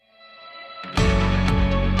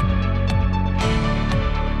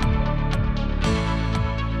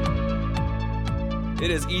It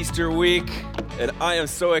is Easter week, and I am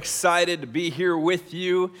so excited to be here with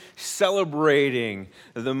you celebrating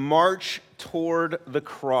the march toward the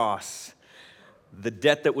cross, the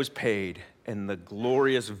debt that was paid, and the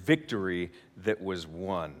glorious victory that was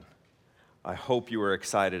won. I hope you are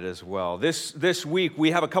excited as well. This week, we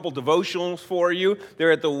have a couple devotionals for you.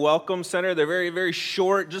 They're at the Welcome Center. They're very, very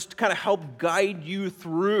short, just to kind of help guide you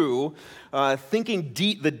through thinking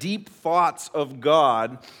the deep thoughts of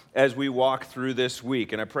God as we walk through this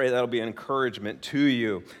week. And I pray that'll be an encouragement to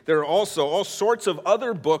you. There are also all sorts of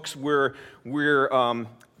other books we're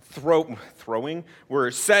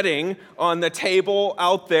setting on the table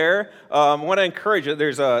out there. I want to encourage you.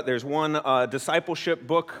 There's one discipleship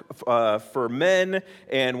book for men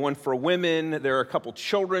and one for women. There are a couple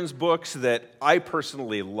children's books that I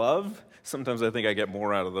personally love. Sometimes I think I get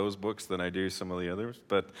more out of those books than I do some of the others.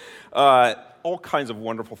 But all kinds of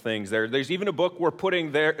wonderful things there. There's even a book we're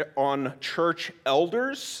putting there on church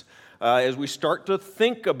elders. As we start to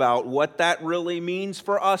think about what that really means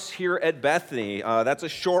for us here at Bethany. That's a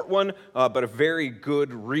short one, but a very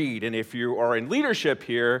good read. And if you are in leadership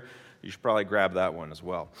here, you should probably grab that one as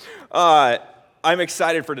well. I'm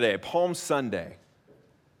excited for today. Palm Sunday.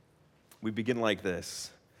 We begin like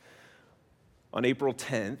this. On April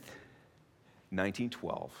 10th,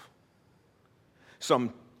 1912,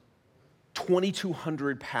 some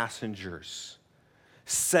 2,200 passengers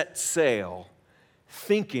set sail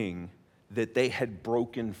thinking that they had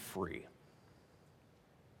broken free.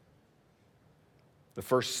 The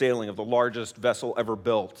first sailing of the largest vessel ever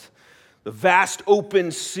built. The vast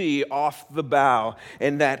open sea off the bow,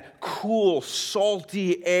 and that cool,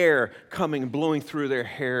 salty air blowing through their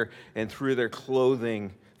hair and through their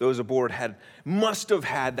clothing. Those aboard must have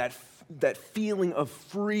had that feeling of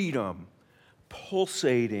freedom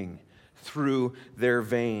pulsating through their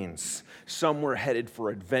veins. Some were headed for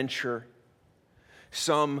adventure.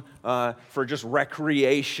 Some for just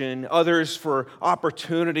recreation, others for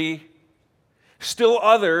opportunity. Still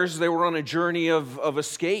others, they were on a journey of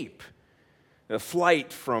escape, a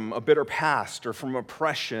flight from a bitter past or from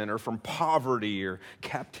oppression or from poverty or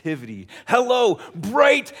captivity. Hello,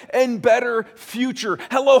 bright and better future.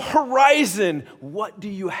 Hello, horizon. What do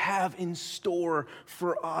you have in store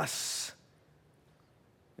for us?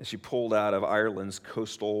 As she pulled out of Ireland's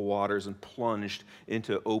coastal waters and plunged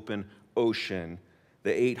into open ocean,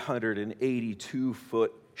 the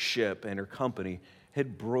 882-foot ship and her company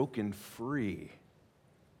had broken free.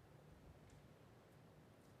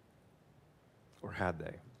 Or had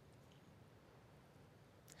they?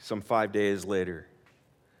 Some 5 days later,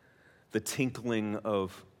 the tinkling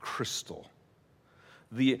of crystal,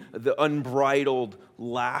 the unbridled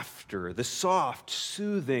laughter, the soft,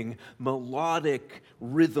 soothing, melodic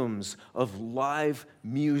rhythms of live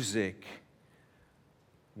music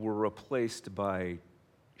were replaced by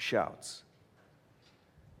shouts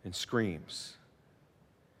and screams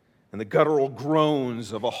and the guttural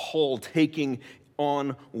groans of a hull taking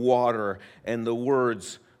on water and the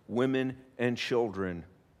words, "women and children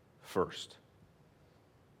first."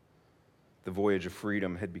 The voyage of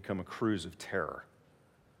freedom had become a cruise of terror.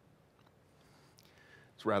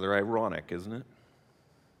 It's rather ironic, isn't it?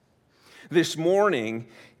 This morning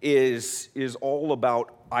is all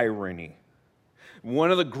about irony.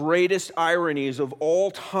 One of the greatest ironies of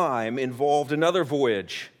all time involved another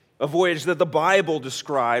voyage, a voyage that the Bible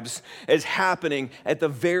describes as happening at the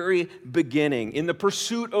very beginning. In the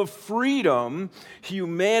pursuit of freedom,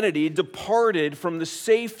 humanity departed from the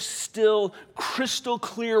safe, still, crystal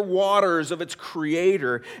clear waters of its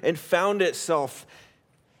Creator and found itself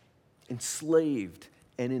enslaved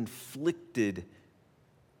and inflicted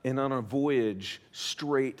and on a voyage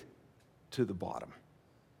straight to the bottom.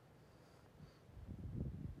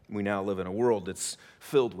 We now live in a world that's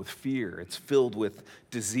filled with fear. It's filled with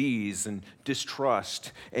disease and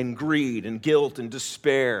distrust and greed and guilt and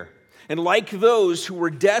despair. And like those who were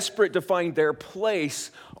desperate to find their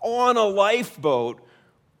place on a lifeboat,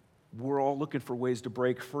 we're all looking for ways to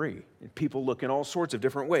break free. And people look in all sorts of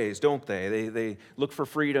different ways, don't they? They look for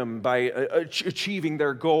freedom by achieving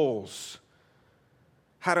their goals.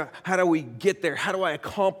 How do we get there? How do I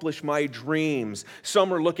accomplish my dreams?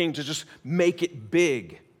 Some are looking to just make it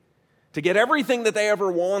big, to get everything that they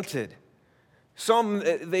ever wanted. Some,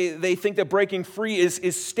 they think that breaking free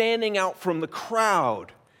is standing out from the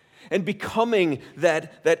crowd and becoming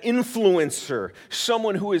that influencer,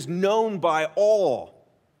 someone who is known by all.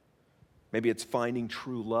 Maybe it's finding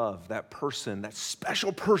true love, that person, that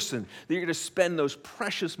special person that you're going to spend those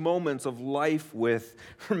precious moments of life with.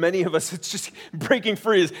 For many of us, it's just breaking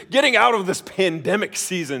free is getting out of this pandemic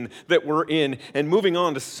season that we're in and moving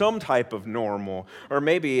on to some type of normal. Or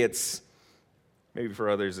maybe it's Maybe for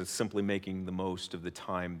others, it's simply making the most of the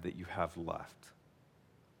time that you have left.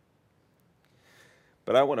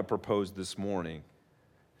 But I want to propose this morning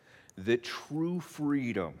that true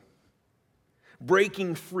freedom,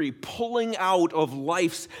 breaking free, pulling out of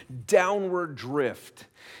life's downward drift,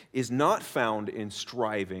 is not found in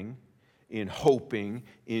striving, in hoping,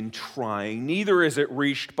 in trying. Neither is it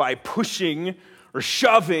reached by pushing or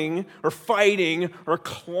shoving or fighting or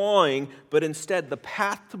clawing, but instead the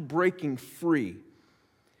path to breaking free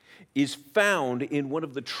is found in one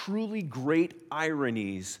of the truly great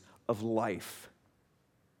ironies of life.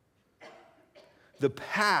 The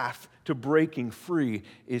path to breaking free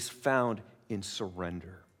is found in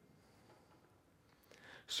surrender.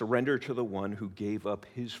 Surrender to the one who gave up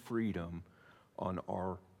his freedom on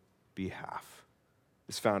our behalf.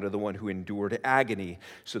 It's found in the one who endured agony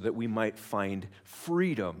so that we might find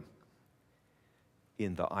freedom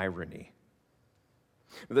in the irony.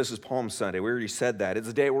 This is Palm Sunday. We already said that. It's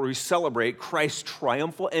a day where we celebrate Christ's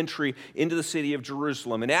triumphal entry into the city of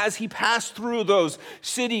Jerusalem. And as he passed through those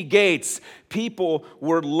city gates, people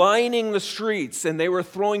were lining the streets and they were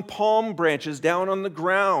throwing palm branches down on the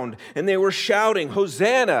ground. And they were shouting,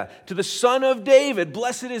 "Hosanna to the Son of David.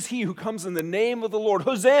 Blessed is he who comes in the name of the Lord.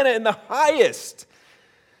 Hosanna in the highest."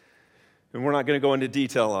 And we're not going to go into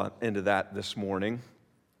detail into that this morning,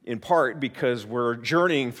 in part because we're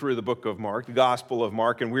journeying through the book of Mark, the Gospel of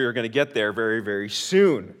Mark, and we are going to get there very, very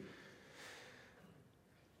soon.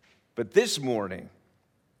 But this morning,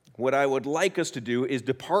 what I would like us to do is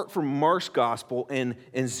depart from Mark's Gospel and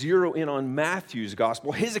zero in on Matthew's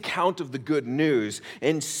Gospel, his account of the good news,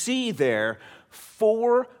 and see there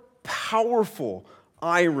 4 powerful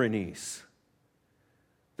ironies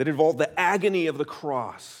that involve the agony of the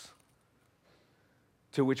cross,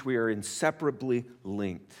 to which we are inseparably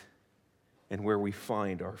linked and where we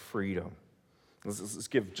find our freedom. Let's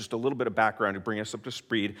give just a little bit of background to bring us up to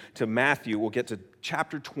speed to Matthew. We'll get to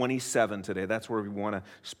chapter 27 today. That's where we want to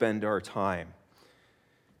spend our time.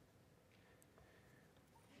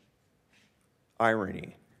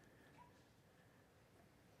 Irony.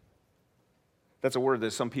 That's a word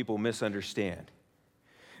that some people misunderstand.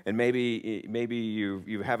 And maybe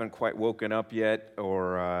you haven't quite woken up yet,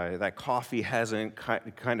 or that coffee hasn't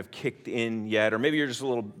kind of kicked in yet, or maybe you're just a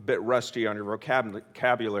little bit rusty on your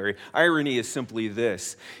vocabulary. Irony is simply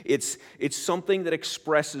this. It's something that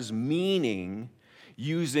expresses meaning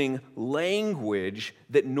using language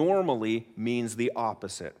that normally means the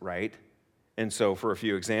opposite, right? And so for a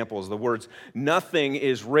few examples, the words, "nothing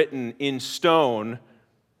is written in stone,"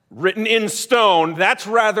 that's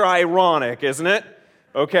rather ironic, isn't it?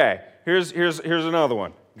 Okay, here's another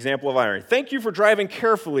one. Example of irony. "Thank you for driving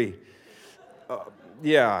carefully."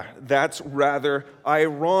 Yeah, that's rather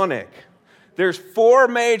ironic. There's 4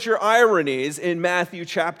 major ironies in Matthew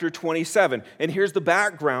chapter 27. And here's the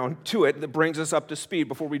background to it that brings us up to speed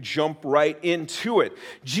before we jump right into it.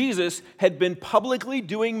 Jesus had been publicly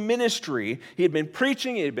doing ministry. He had been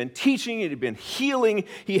preaching, he had been teaching, he had been healing,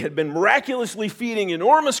 he had been miraculously feeding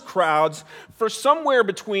enormous crowds for somewhere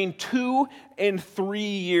between 2 and 3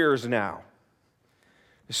 years now.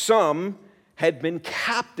 Some had been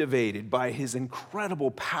captivated by his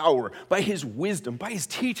incredible power, by his wisdom, by his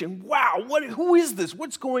teaching. Wow, who is this?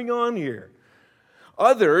 What's going on here?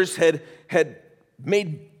 Others had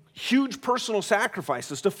made huge personal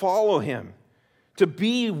sacrifices to follow him, to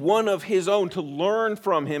be one of his own, to learn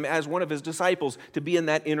from him as one of his disciples, to be in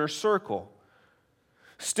that inner circle.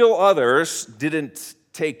 Still others didn't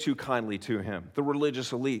take too kindly to him, the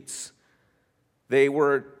religious elites. They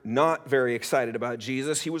were not very excited about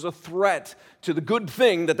Jesus. He was a threat to the good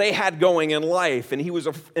thing that they had going in life, and he was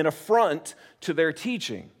an affront to their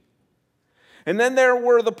teaching. And then there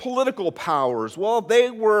were the political powers. Well,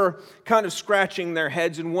 they were kind of scratching their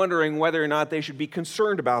heads and wondering whether or not they should be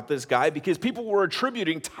concerned about this guy, because people were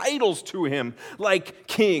attributing titles to him like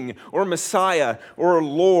King or Messiah or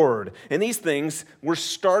Lord. And these things were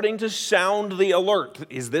starting to sound the alert.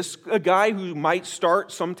 Is this a guy who might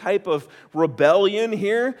start some type of rebellion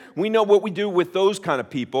here? We know what we do with those kind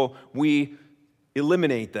of people. We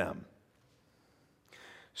eliminate them.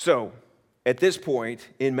 So, at this point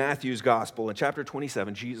in Matthew's gospel, in chapter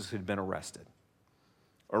 27, Jesus had been arrested.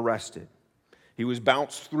 He was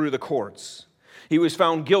bounced through the courts. He was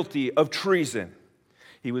found guilty of treason.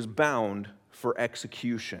 He was bound for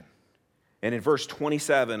execution. And in verse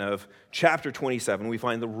 27 of chapter 27, we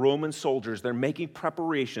find the Roman soldiers, they're making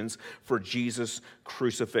preparations for Jesus'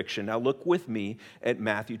 crucifixion. Now look with me at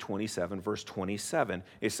Matthew 27, verse 27.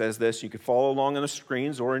 It says this, you can follow along on the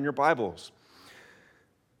screens or in your Bibles.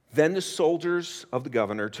 Then the soldiers of the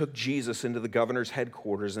governor took Jesus into the governor's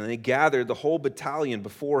headquarters, and they gathered the whole battalion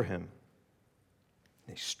before him.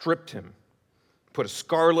 They stripped him, put a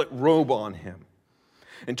scarlet robe on him,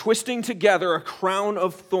 and twisting together a crown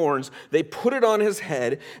of thorns, they put it on his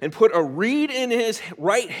head and put a reed in his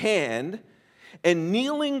right hand, and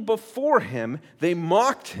kneeling before him, they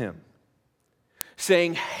mocked him,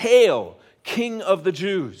 saying, "Hail, King of the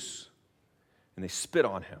Jews!" And they spit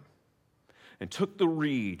on him and took the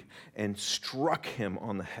reed and struck him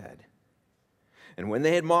on the head. And when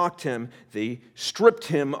they had mocked him, they stripped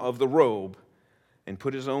him of the robe and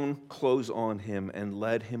put his own clothes on him and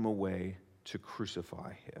led him away to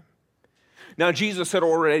crucify him. Now, Jesus had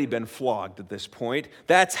already been flogged at this point.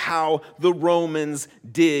 That's how the Romans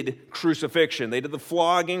did crucifixion. They did the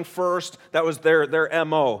flogging first. That was their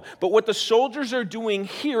MO. But what the soldiers are doing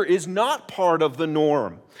here is not part of the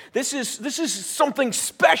norm. This is something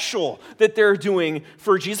special that they're doing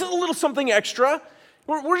for Jesus. A little something extra.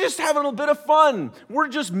 We're just having a bit of fun. We're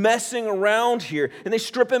just messing around here. And they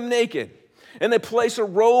strip him naked. And they place a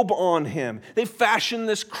robe on him. They fashion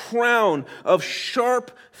this crown of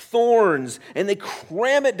sharp thorns, and they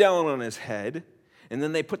cram it down on his head, and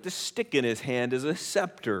then they put the stick in his hand as a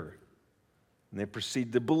scepter. And they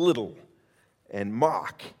proceed to belittle and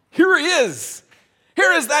mock. Here he is.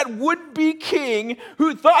 Here is that would-be king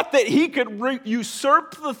who thought that he could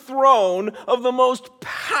usurp the throne of the most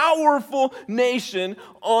powerful nation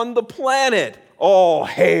on the planet. All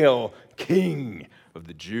hail, King of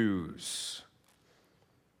the Jews.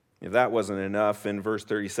 If that wasn't enough, in verse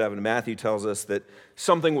 37, Matthew tells us that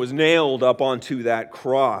something was nailed up onto that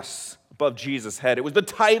cross above Jesus' head. It was the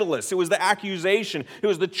titulus, it was the accusation, it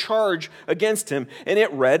was the charge against him, and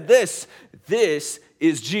it read this: "This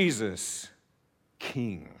is Jesus,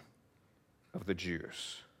 King of the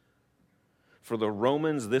Jews." For the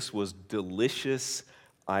Romans, this was delicious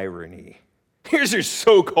irony. Here's your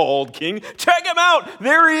so-called king. Check him out.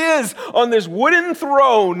 There he is on this wooden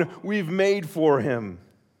throne we've made for him.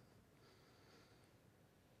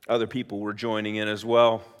 Other people were joining in as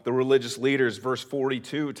well. The religious leaders, verse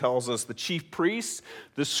 42 tells us the chief priests,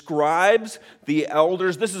 the scribes, the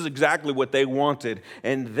elders, this is exactly what they wanted.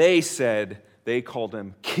 And they called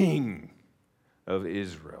him King of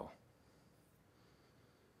Israel.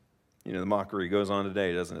 You know, the mockery goes on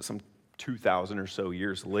today, doesn't it? Some 2,000 or so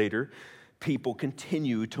years later, people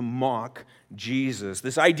continue to mock Jesus.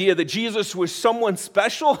 This idea that Jesus was someone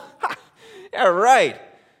special? Yeah, right.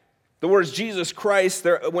 The words Jesus Christ,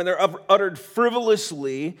 when they're uttered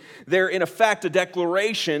frivolously, they're in effect a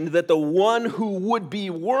declaration that the one who would be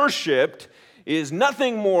worshipped is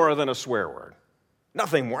nothing more than a swear word.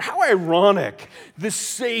 Nothing more. How ironic. The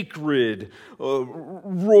sacred,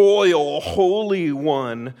 royal, holy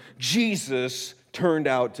one, Jesus, turned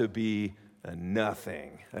out to be a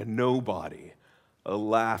nothing, a nobody, a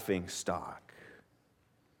laughing stock.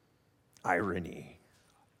 Irony.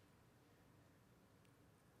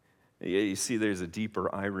 You see, there's a deeper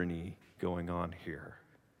irony going on here.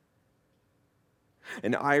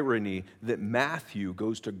 An irony that Matthew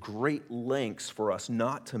goes to great lengths for us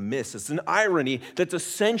not to miss. It's an irony that's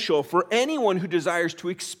essential for anyone who desires to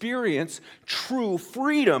experience true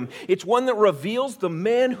freedom. It's one that reveals the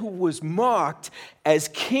man who was mocked as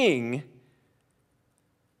king,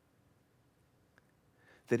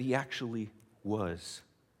 that he actually was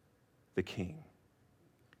the king.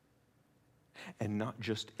 And not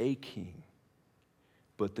just a king,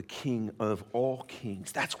 but the King of all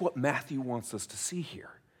kings. That's what Matthew wants us to see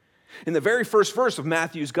here. In the very first verse of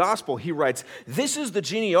Matthew's gospel, he writes, "This is the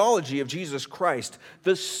genealogy of Jesus Christ,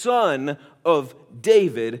 the son of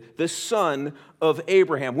David, the son of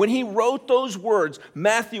Abraham." When he wrote those words,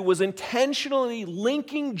 Matthew was intentionally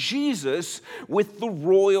linking Jesus with the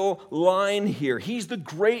royal line here. He's the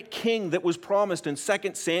great king that was promised in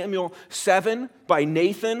 2 Samuel 7 by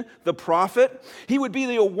Nathan the prophet. He would be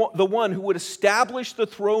the one who would establish the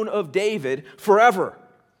throne of David forever.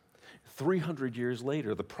 300 years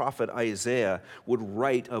later, the prophet Isaiah would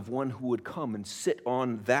write of one who would come and sit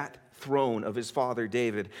on that throne of his father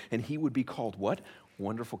David, and he would be called what?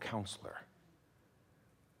 Wonderful Counselor,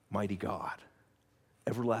 Mighty God,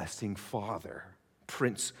 Everlasting Father,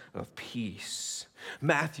 Prince of Peace.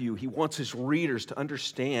 Matthew, he wants his readers to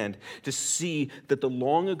understand, to see that the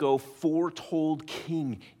long ago foretold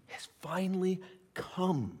king has finally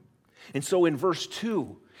come. And so in verse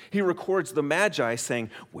 2, he records the Magi saying,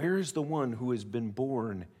 "Where is the one who has been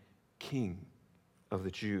born King of the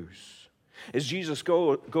Jews?" As Jesus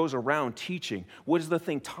goes around teaching, what is the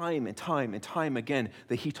thing time and time and time again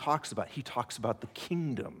that he talks about? He talks about the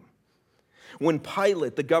kingdom. When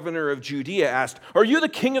Pilate, the governor of Judea, asked, "Are you the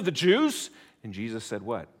king of the Jews?" And Jesus said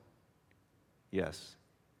what? "Yes,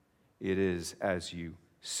 it is as you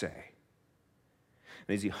say."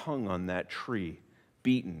 And as he hung on that tree,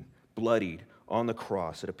 beaten, bloodied on the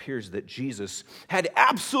cross, it appears that Jesus had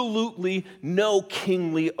absolutely no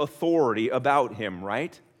kingly authority about him,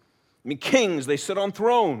 right? I mean, kings, they sit on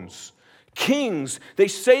thrones. Kings, they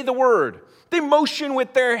say the word. They motion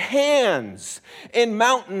with their hands, and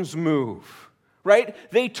mountains move, right?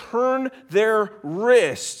 They turn their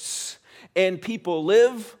wrists, and people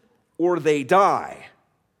live or they die.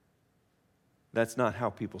 That's not how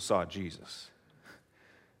people saw Jesus.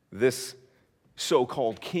 This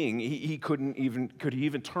so-called king, could he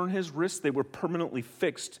even turn his wrists? They were permanently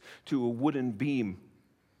fixed to a wooden beam.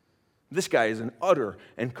 This guy is an utter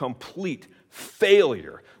and complete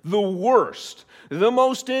failure, the worst, the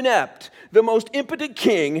most inept, the most impotent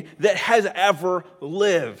king that has ever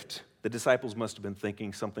lived. The disciples must have been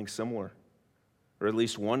thinking something similar, or at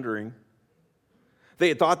least wondering. They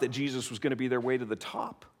had thought that Jesus was going to be their way to the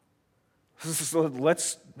top. So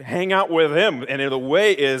let's hang out with him, and the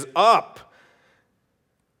way is up.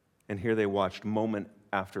 And here they watched moment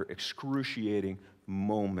after excruciating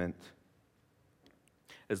moment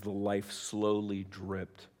as the life slowly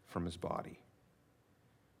dripped from his body.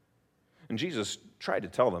 And Jesus tried to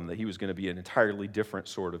tell them that he was going to be an entirely different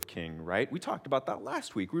sort of king, right? We talked about that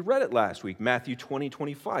last week. We read it last week, Matthew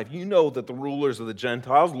 20:25. You know that the rulers of the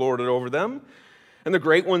Gentiles lord it over them, and the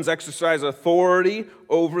great ones exercise authority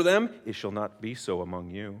over them. It shall not be so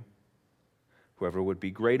among you. Whoever would be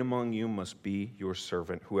great among you must be your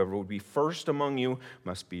servant. Whoever would be first among you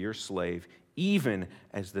must be your slave, even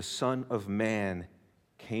as the Son of Man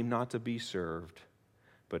came not to be served,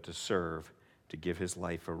 but to serve, to give his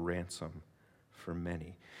life a ransom for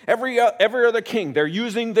many. Every other king, they're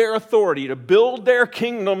using their authority to build their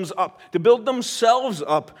kingdoms up, to build themselves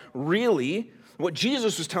up, really. What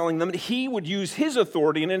Jesus was telling them, he would use his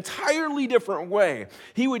authority in an entirely different way.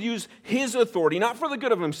 He would use his authority, not for the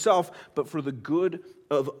good of himself, but for the good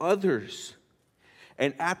of others.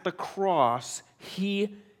 And at the cross,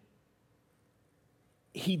 he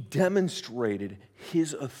demonstrated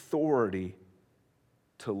his authority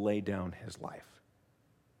to lay down his life.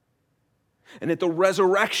 And at the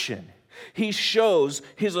resurrection, he shows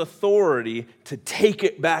his authority to take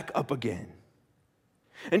it back up again.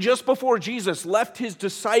 And just before Jesus left his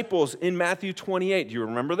disciples in Matthew 28, do you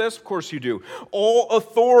remember this? Of course you do. All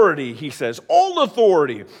authority, he says, all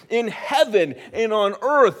authority in heaven and on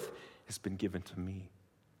earth has been given to me.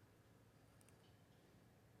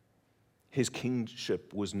 His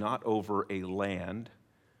kingship was not over a land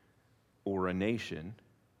or a nation,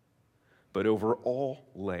 but over all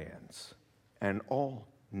lands and all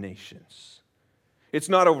nations. It's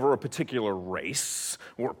not over a particular race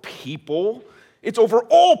or people. It's over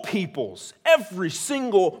all peoples, every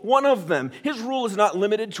single one of them. His rule is not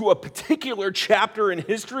limited to a particular chapter in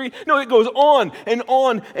history. No, it goes on and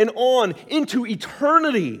on and on into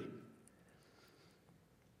eternity.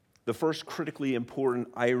 The first critically important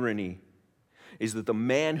irony is that the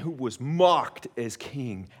man who was mocked as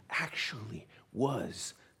king actually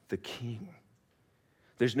was the king.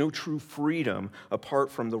 There's no true freedom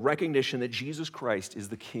apart from the recognition that Jesus Christ is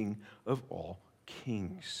the King of all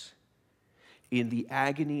kings. In the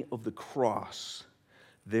agony of the cross,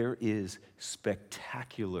 there is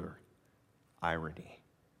spectacular irony.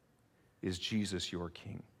 Is Jesus your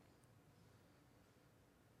king?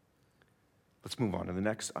 Let's move on to the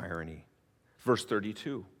next irony. Verse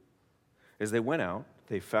 32. As they went out,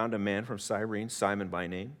 they found a man from Cyrene, Simon by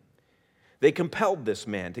name. They compelled this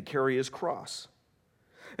man to carry his cross.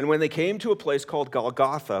 And when they came to a place called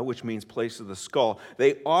Golgotha, which means place of the skull,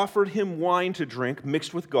 they offered him wine to drink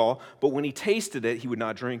mixed with gall, but when he tasted it, he would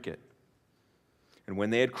not drink it. And when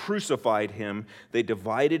they had crucified him, they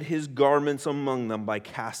divided his garments among them by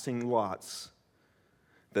casting lots.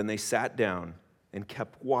 Then they sat down and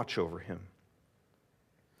kept watch over him.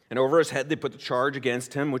 And over his head they put the charge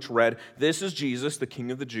against him, which read, "This is Jesus, the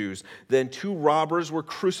King of the Jews." Then 2 robbers were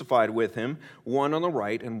crucified with him, one on the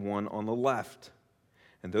right and one on the left.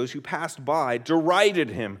 And those who passed by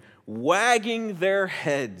derided him, wagging their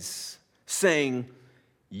heads, saying,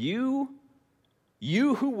 You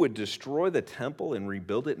who would destroy the temple and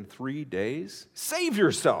rebuild it in 3 days, save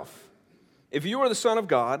yourself. If you are the Son of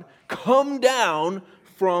God, come down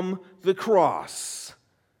from the cross.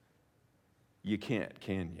 You can't,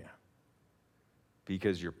 can you?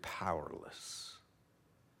 Because you're powerless.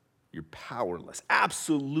 You're powerless,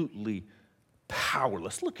 absolutely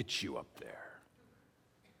powerless. Look at you up there.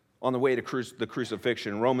 On the way to the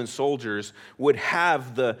crucifixion, Roman soldiers would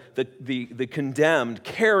have the condemned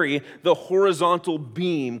carry the horizontal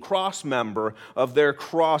beam, cross member of their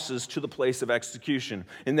crosses to the place of execution.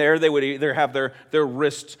 And there they would either have their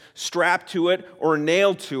wrists strapped to it or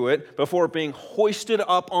nailed to it before being hoisted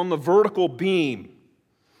up on the vertical beam.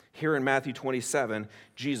 Here in Matthew 27,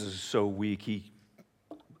 Jesus is so weak, he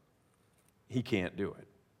can't do it.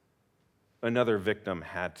 Another victim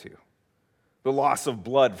had to. The loss of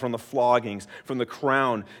blood from the floggings, from the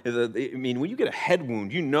crown. When you get a head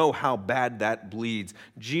wound, you know how bad that bleeds.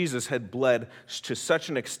 Jesus had bled to such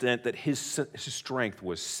an extent that his strength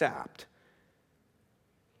was sapped.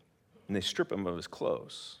 And they strip him of his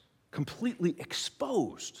clothes, completely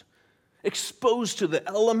exposed. Exposed to the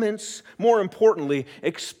elements, more importantly,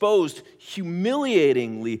 exposed,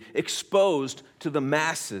 humiliatingly exposed to the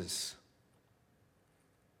masses.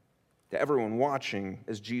 To everyone watching,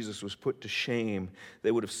 as Jesus was put to shame,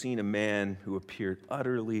 they would have seen a man who appeared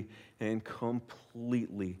utterly and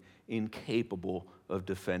completely incapable of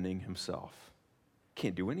defending himself.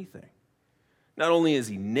 Can't do anything. Not only is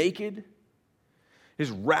he naked,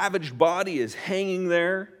 his ravaged body is hanging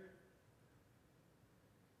there,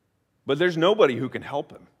 but there's nobody who can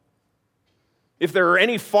help him. If there are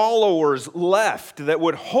any followers left that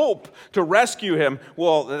would hope to rescue him,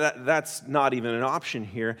 well, that's not even an option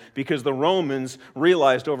here, because the Romans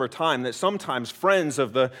realized over time that sometimes friends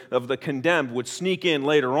of the condemned would sneak in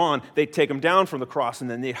later on. They'd take him down from the cross and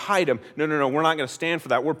then they'd hide him. No, we're not going to stand for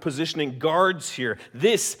that. We're positioning guards here.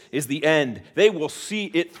 This is the end. They will see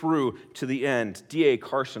it through to the end. D.A.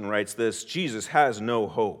 Carson writes this: Jesus has no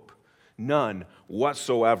hope, none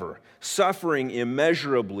whatsoever. Suffering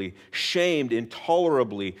immeasurably, shamed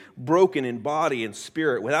intolerably, broken in body and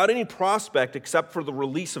spirit, without any prospect except for the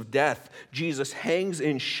release of death, Jesus hangs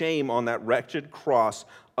in shame on that wretched cross,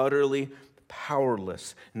 utterly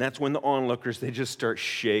powerless. And that's when the onlookers, they just start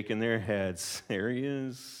shaking their heads. There he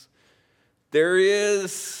is. There he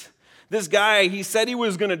is. This guy, he said he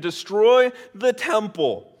was going to destroy the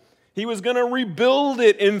temple. He was going to rebuild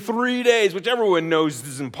it in 3 days, which everyone knows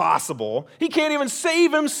is impossible. He can't even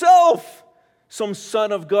save himself. Some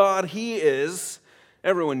son of God he is.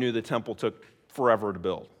 Everyone knew the temple took forever to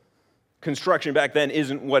build. Construction back then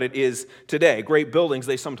isn't what it is today. Great buildings,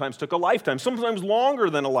 they sometimes took a lifetime, sometimes longer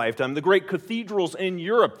than a lifetime. The great cathedrals in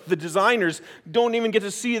Europe, the designers don't even get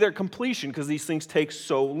to see their completion because these things take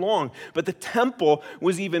so long. But the temple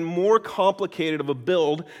was even more complicated of a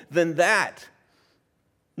build than that.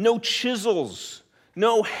 No chisels,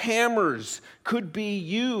 no hammers could be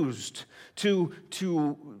used to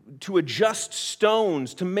adjust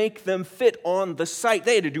stones, to make them fit on the site.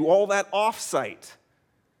 They had to do all that off-site.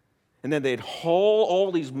 And then they'd haul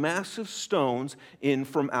all these massive stones in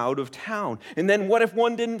from out of town. And then what if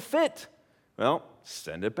one didn't fit? Well,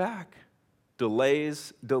 send it back.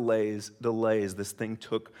 Delays. This thing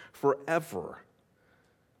took forever.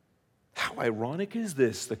 How ironic is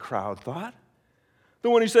this, the crowd thought? The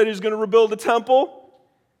one who said he was going to rebuild the temple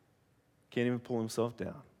can't even pull himself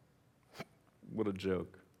down. What a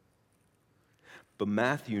joke. But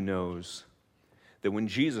Matthew knows that when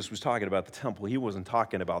Jesus was talking about the temple, he wasn't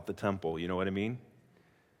talking about the temple. You know what I mean?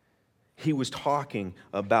 He was talking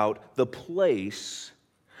about the place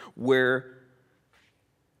where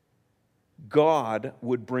God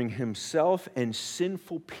would bring himself and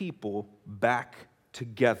sinful people back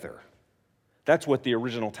together. That's what the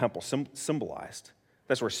original temple symbolized.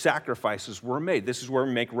 That's where sacrifices were made. This is where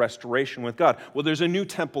we make restoration with God. Well, there's a new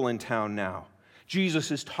temple in town now.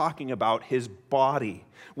 Jesus is talking about his body.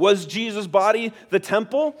 Was Jesus' body the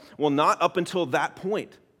temple? Well, not up until that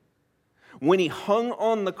point. When he hung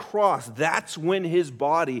on the cross, that's when his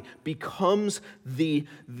body becomes the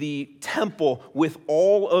temple with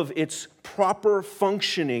all of its proper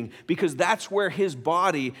functioning, because that's where his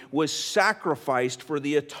body was sacrificed for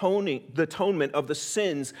the atonement of the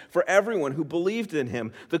sins for everyone who believed in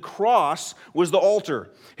him. The cross was the altar.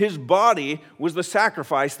 His body was the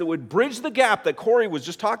sacrifice that would bridge the gap that Corey was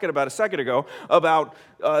just talking about a second ago, about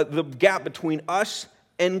the gap between us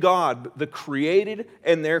and God, the created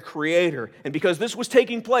and their creator. And because this was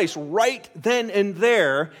taking place right then and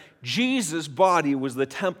there, Jesus' body was the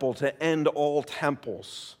temple to end all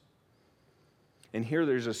temples. And here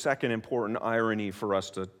there's a second important irony for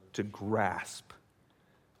us to grasp.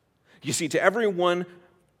 You see, to every one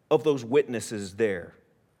of those witnesses there,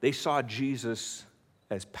 they saw Jesus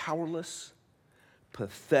as powerless,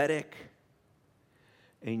 pathetic,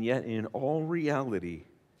 and yet in all reality,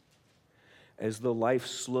 as the life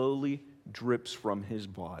slowly drips from his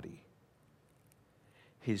body,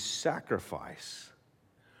 his sacrifice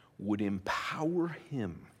would empower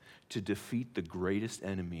him to defeat the greatest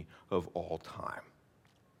enemy of all time,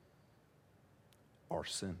 our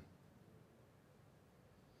sin.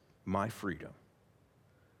 My freedom,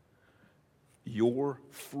 your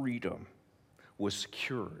freedom was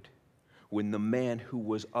secured when the man who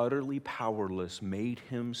was utterly powerless made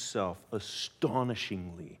himself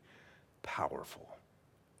astonishingly powerful.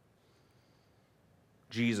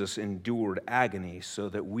 Jesus endured agony so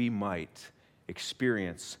that we might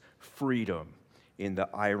experience freedom in the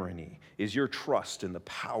irony. Is your trust in the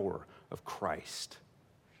power of Christ?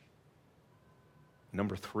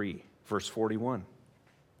 Number 3, verse 41.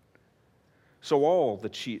 So also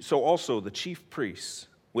the chief priests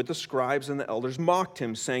with the scribes and the elders mocked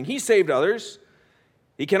him, saying, "He saved others.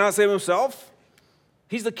 He cannot save himself.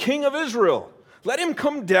 He's the King of Israel. Let him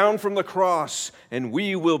come down from the cross, and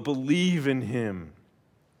we will believe in him."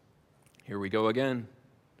 Here we go again.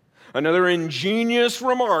 Another ingenious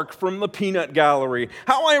remark from the peanut gallery.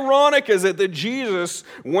 How ironic is it that Jesus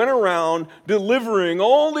went around delivering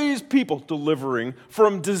all these people, delivering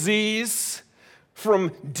from disease,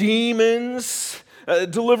 from demons,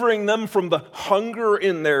 delivering them from the hunger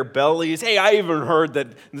in their bellies. Hey, I even heard that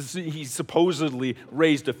he supposedly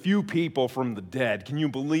raised a few people from the dead. Can you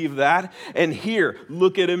believe that? And here,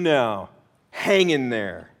 look at him now, hanging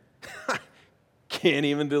there. Can't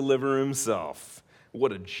even deliver himself.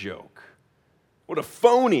 What a joke. What a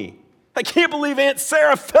phony. I can't believe Aunt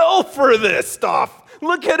Sarah fell for this stuff.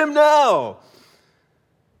 Look at him now.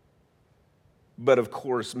 But of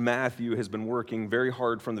course, Matthew has been working very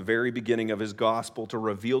hard from the very beginning of his gospel to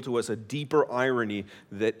reveal to us a deeper irony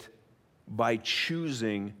that by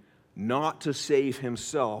choosing not to save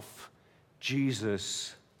himself,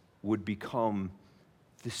 Jesus would become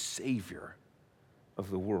the Savior of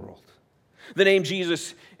the world. The name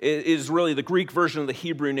Jesus is really the Greek version of the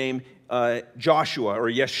Hebrew name Joshua or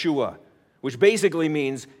Yeshua, which basically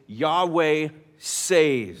means Yahweh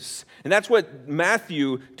saves. And that's what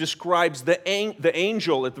Matthew describes the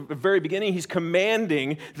angel at the very beginning. He's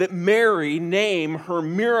commanding that Mary name her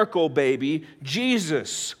miracle baby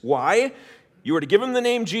Jesus. Why? You are to give him the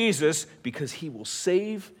name Jesus because he will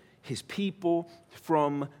save his people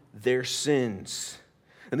from their sins.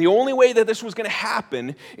 And the only way that this was going to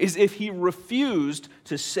happen is if he refused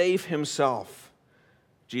to save himself.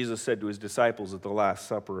 Jesus said to his disciples at the Last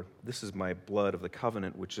Supper, "This is my blood of the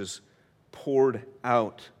covenant, which is poured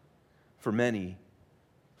out for many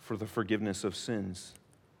for the forgiveness of sins."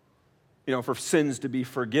 You know, for sins to be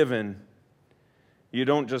forgiven, you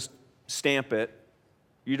don't just stamp it.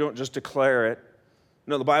 You don't just declare it.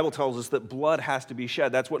 No, the Bible tells us that blood has to be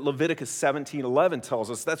shed. That's what Leviticus 17:11 tells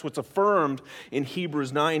us. That's what's affirmed in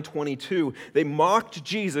Hebrews 9:22. They mocked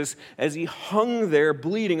Jesus as he hung there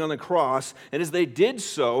bleeding on the cross, and as they did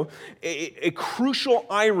so, a crucial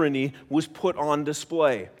irony was put on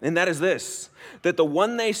display. And that is this, that the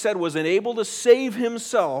one they said was unable to save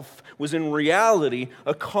himself was in reality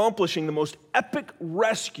accomplishing the most epic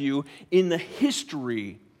rescue in the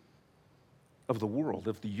history of the world,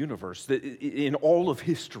 of the universe, in all of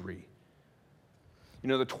history. You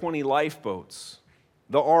know, the 20 lifeboats,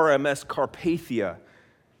 the RMS Carpathia,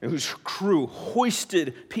 whose crew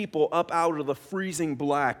hoisted people up out of the freezing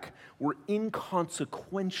black, were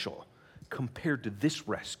inconsequential compared to this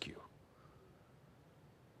rescue.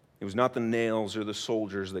 It was not the nails or the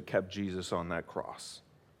soldiers that kept Jesus on that cross.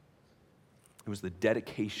 It was the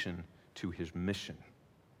dedication to his mission.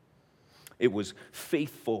 It was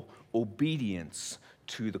faithful obedience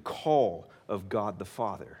to the call of God the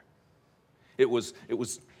Father. It was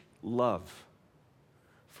love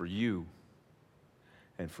for you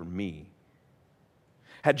and for me.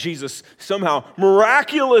 Had Jesus somehow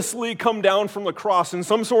miraculously come down from the cross in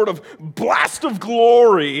some sort of blast of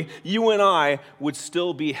glory, you and I would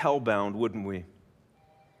still be hellbound, wouldn't we?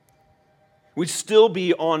 We'd still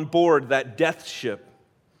be on board that death ship,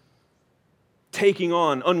 taking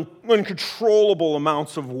on uncontrollable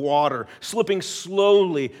amounts of water, slipping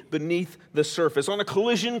slowly beneath the surface, on a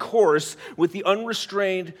collision course with the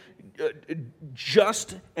unrestrained,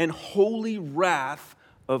 just and holy wrath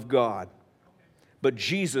of God. But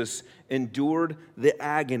Jesus endured the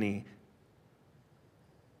agony,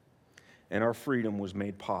 and our freedom was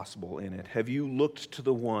made possible in it. Have you looked to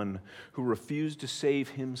the one who refused to save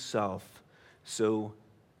himself so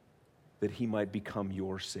that he might become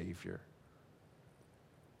your Savior?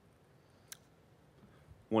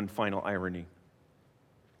 One final irony.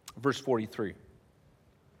 Verse 43.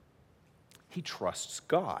 He trusts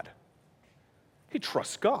God. He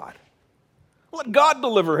trusts God. Let God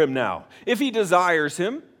deliver him now, if he desires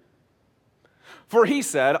him. For he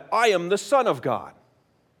said, "I am the Son of God."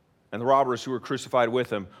 And the robbers who were crucified with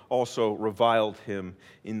him also reviled him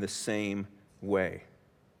in the same way.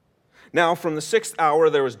 Now, from the 6th hour,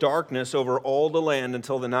 there was darkness over all the land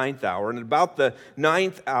until the 9th hour. And about the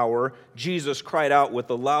 9th hour, Jesus cried out with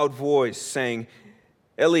a loud voice, saying,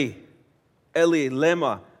 "Eli, Eli,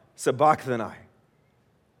 lema sabachthani."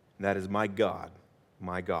 And that is, my God,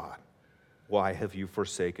 why have you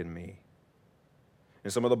forsaken me?"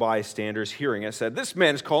 And some of the bystanders hearing it said, "This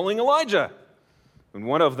man's calling Elijah." And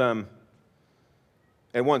one of them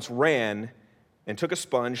at once ran and took a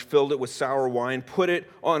sponge, filled it with sour wine, put it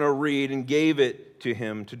on a reed, and gave it to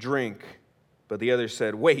him to drink. But the other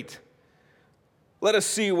said, "Wait, let us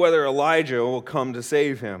see whether Elijah will come to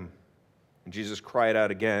save him." And Jesus cried out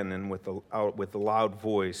again and with a loud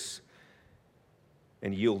voice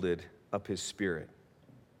and yielded up his spirit.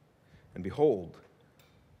 And behold,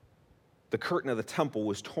 the curtain of the temple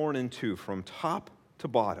was torn in two from top to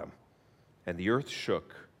bottom, and the earth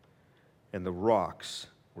shook, and the rocks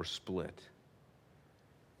were split.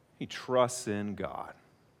 He trusts in God.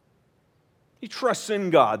 He trusts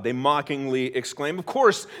in God, they mockingly exclaim. Of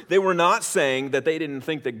course, they were not saying that they didn't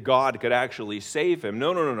think that God could actually save him.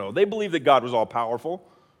 No. They believed that God was all-powerful.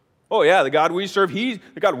 Oh yeah, the God we serve,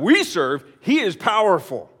 he is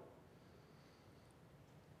powerful.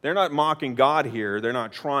 They're not mocking God here. They're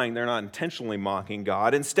not intentionally mocking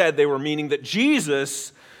God. Instead, they were meaning that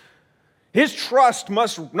Jesus, his trust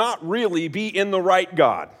must not really be in the right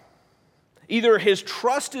God. Either his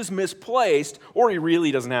trust is misplaced or he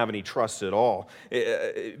really doesn't have any trust at all.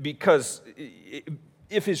 Because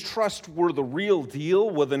if his trust were the real deal,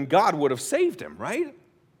 well, then God would have saved him, right?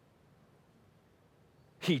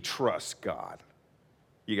 He trusts God.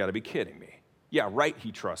 You got to be kidding me. Yeah, right,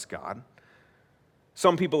 he trusts God.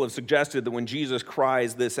 Some people have suggested that when Jesus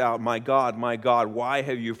cries this out, my God, why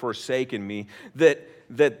have you forsaken me?"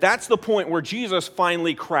 That's the point where Jesus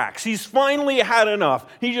finally cracks. He's finally had enough.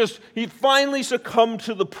 He finally succumbed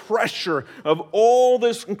to the pressure of all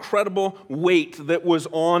this incredible weight that was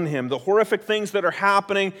on him, the horrific things that are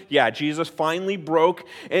happening. Yeah, Jesus finally broke,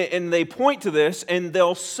 and they point to this, and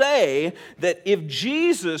they'll say that if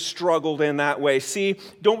Jesus struggled in that way, see,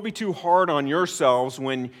 don't be too hard on yourselves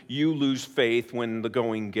when you lose faith when the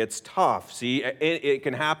going gets tough. See, it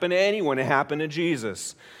can happen to anyone. It happened to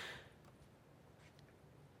Jesus.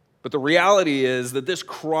 But the reality is that this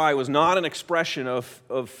cry was not an expression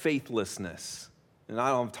of faithlessness. And I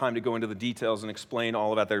don't have time to go into the details and explain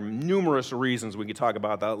all of that. There are numerous reasons. We can talk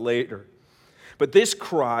about that later. But this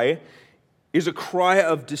cry is a cry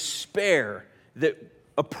of despair that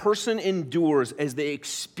a person endures as they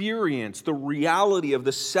experience the reality of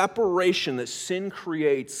the separation that sin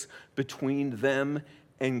creates between them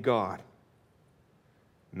and God.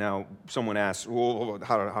 Now, someone asks, well,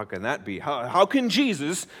 how can that be? How can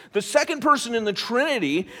Jesus, the second person in the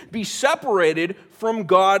Trinity, be separated from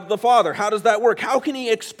God the Father? How does that work? How can he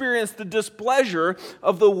experience the displeasure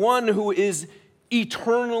of the one who is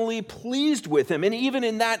eternally pleased with him? And even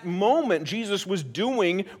in that moment, Jesus was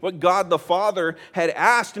doing what God the Father had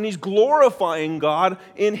asked, and he's glorifying God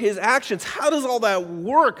in his actions. How does all that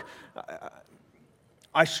work?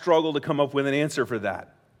 I struggle to come up with an answer for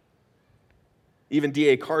that. Even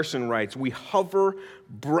D.A. Carson writes, "We hover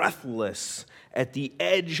breathless at the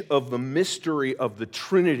edge of the mystery of the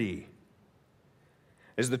Trinity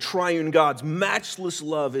as the triune God's matchless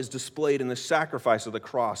love is displayed in the sacrifice of the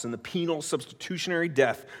cross and the penal substitutionary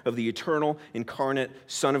death of the eternal incarnate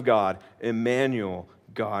Son of God, Emmanuel,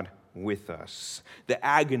 God with us." The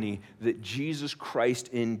agony that Jesus Christ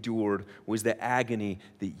endured was the agony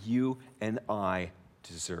that you and I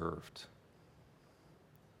deserved.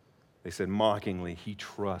 They said mockingly, he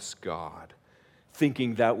trusts God,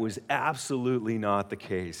 thinking that was absolutely not the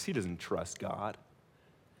case. He doesn't trust God.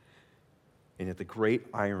 And yet the great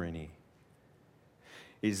irony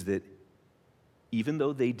is that even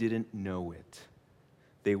though they didn't know it,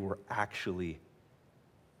 they were actually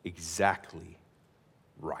exactly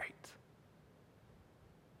right.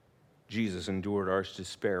 Jesus endured our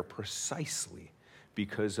despair precisely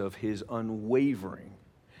because of his unwavering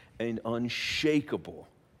and unshakable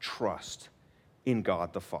trust in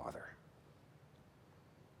God the Father.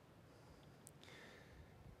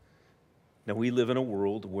 Now, we live in a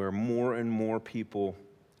world where more and more people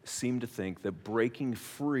seem to think that breaking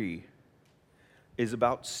free is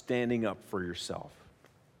about standing up for yourself.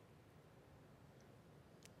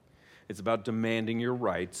 It's about demanding your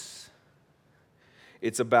rights.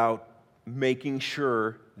 It's about making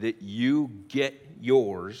sure that you get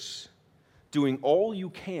yours, doing all you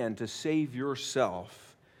can to save yourself,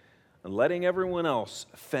 and letting everyone else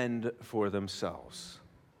fend for themselves.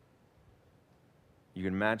 You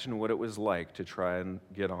can imagine what it was like to try and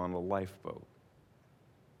get on a lifeboat.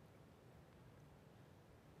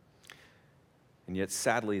 And yet,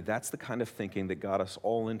 sadly, that's the kind of thinking that got us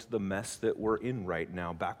all into the mess that we're in right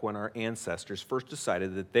now, back when our ancestors first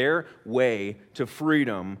decided that their way to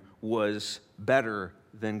freedom was better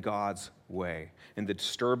than God's way. And the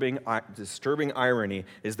disturbing irony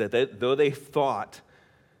is that though they thought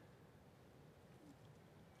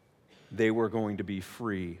they were going to be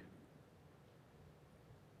free.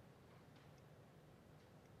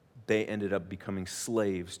 They ended up becoming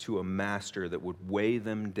slaves to a master that would weigh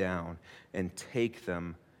them down and take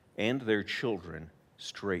them and their children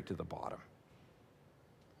straight to the bottom.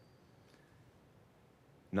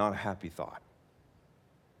 Not a happy thought.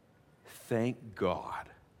 Thank God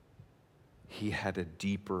he had a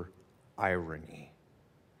deeper irony.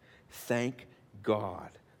 Thank God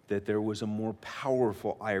that there was a more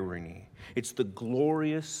powerful irony. It's the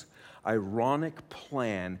glorious, ironic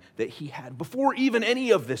plan that he had before even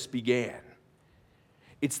any of this began.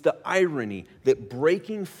 It's the irony that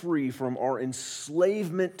breaking free from our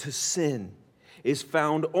enslavement to sin is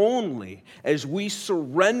found only as we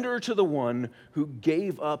surrender to the one who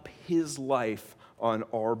gave up his life on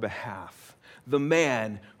our behalf. The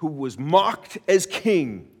man who was mocked as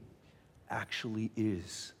king actually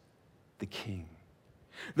is the king.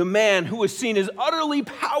 The man who was seen as utterly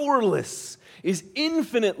powerless is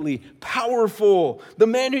infinitely powerful. The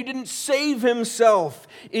man who didn't save himself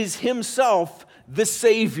is himself the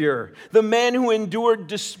Savior. The man who endured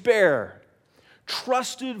despair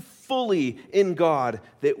trusted fully in God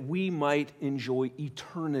that we might enjoy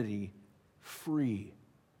eternity free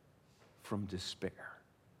from despair.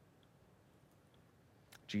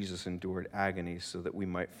 Jesus endured agony so that we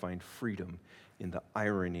might find freedom in the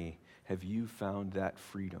irony. Have you found that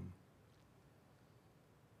freedom?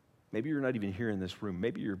 Maybe you're not even here in this room.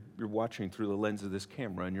 Maybe you're watching through the lens of this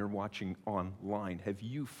camera and you're watching online. Have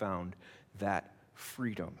you found that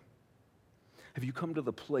freedom? Have you come to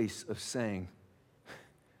the place of saying,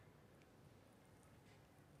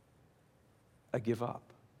 I give up.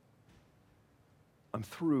 I'm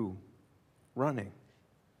through running.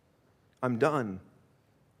 I'm done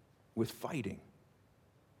with fighting.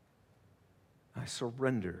 I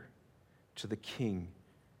surrender to the King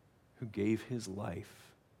who gave his life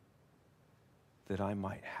that I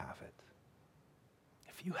might have it.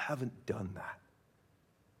 If you haven't done that,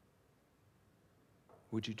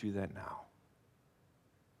 would you do that now?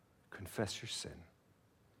 Confess your sin.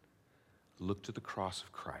 Look to the cross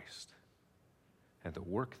of Christ and the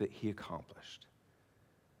work that he accomplished,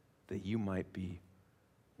 that you might be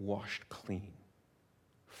washed clean,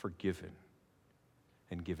 forgiven,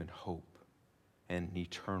 and given hope and an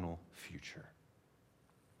eternal future.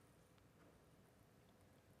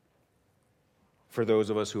 For those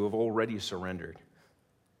of us who have already surrendered,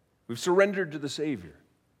 we've surrendered to the Savior.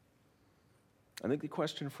 I think the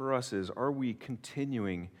question for us is, are we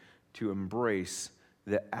continuing to embrace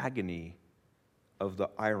the agony of the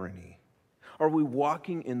irony? Are we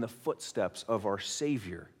walking in the footsteps of our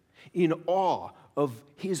Savior, in awe of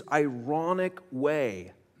his ironic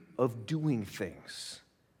way of doing things?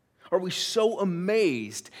 Are we so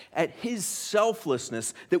amazed at his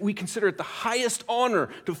selflessness that we consider it the highest honor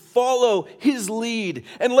to follow his lead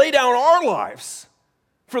and lay down our lives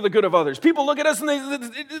for the good of others? People look at us and they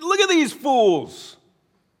look at these fools.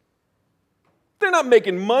 They're not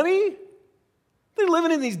making money. They're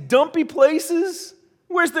living in these dumpy places.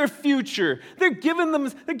 Where's their future? They're giving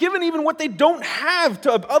even what they don't have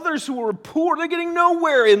to others who are poor. They're getting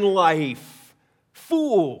nowhere in life.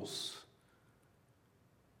 Fools.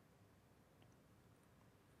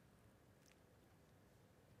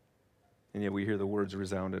 And yet we hear the words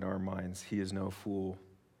resound in our minds. He is no fool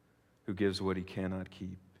who gives what he cannot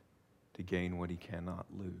keep to gain what he cannot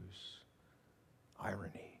lose.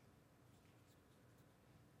 Irony.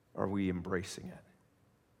 Are we embracing it?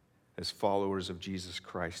 As followers of Jesus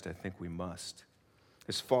Christ, I think we must.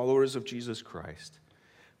 As followers of Jesus Christ,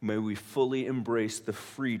 may we fully embrace the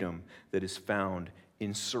freedom that is found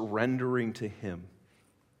in surrendering to him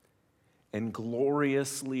and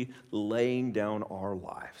gloriously laying down our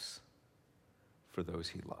lives for those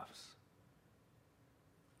he loves.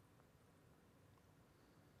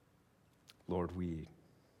 Lord, we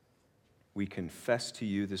confess to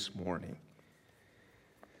you this morning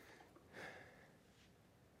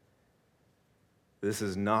this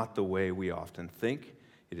is not the way we often think.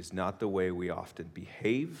 It is not the way we often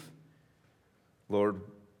behave. Lord,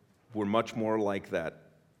 we're much more like that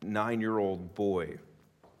 9-year-old boy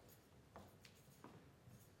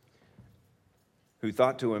who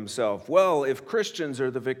thought to himself, well, if Christians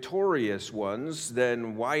are the victorious ones,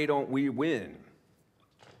 then why don't we win?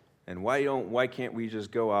 And why can't we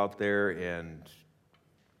just go out there and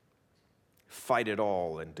fight it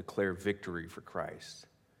all and declare victory for Christ?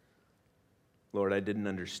 Lord, I didn't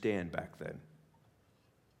understand back then.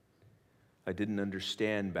 I didn't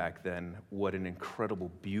understand back then what an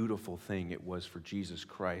incredible, beautiful thing it was for Jesus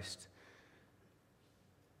Christ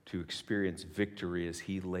to experience victory as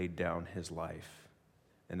he laid down his life.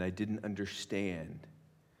 And I didn't understand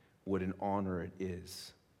what an honor it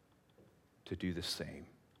is to do the same.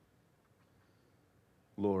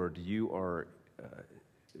 Lord, your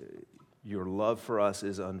love for us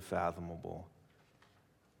is unfathomable.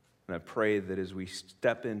 And I pray that as we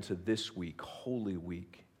step into this week, Holy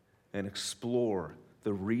Week, and explore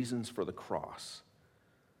the reasons for the cross,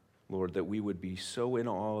 Lord, that we would be so in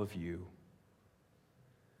awe of you.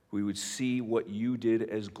 We would see what you did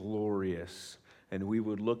as glorious, and we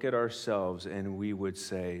would look at ourselves and we would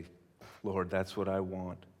say, Lord, that's what I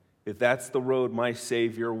want. If that's the road my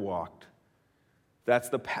Savior walked, that's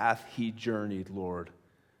the path he journeyed, Lord,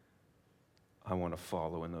 I want to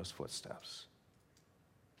follow in those footsteps.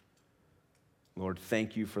 Lord,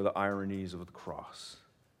 thank you for the ironies of the cross.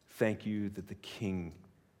 Thank you that the King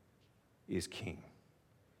is King.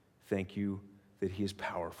 Thank you that he is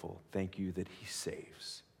powerful. Thank you that he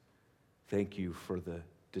saves. Thank you for the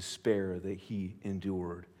despair that he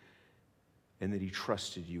endured and that he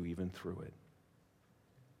trusted you even through it.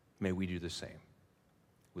 May we do the same.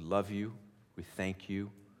 We love you. We thank you.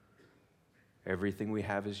 Everything we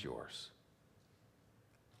have is yours.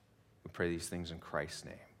 We pray these things in Christ's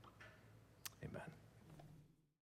name.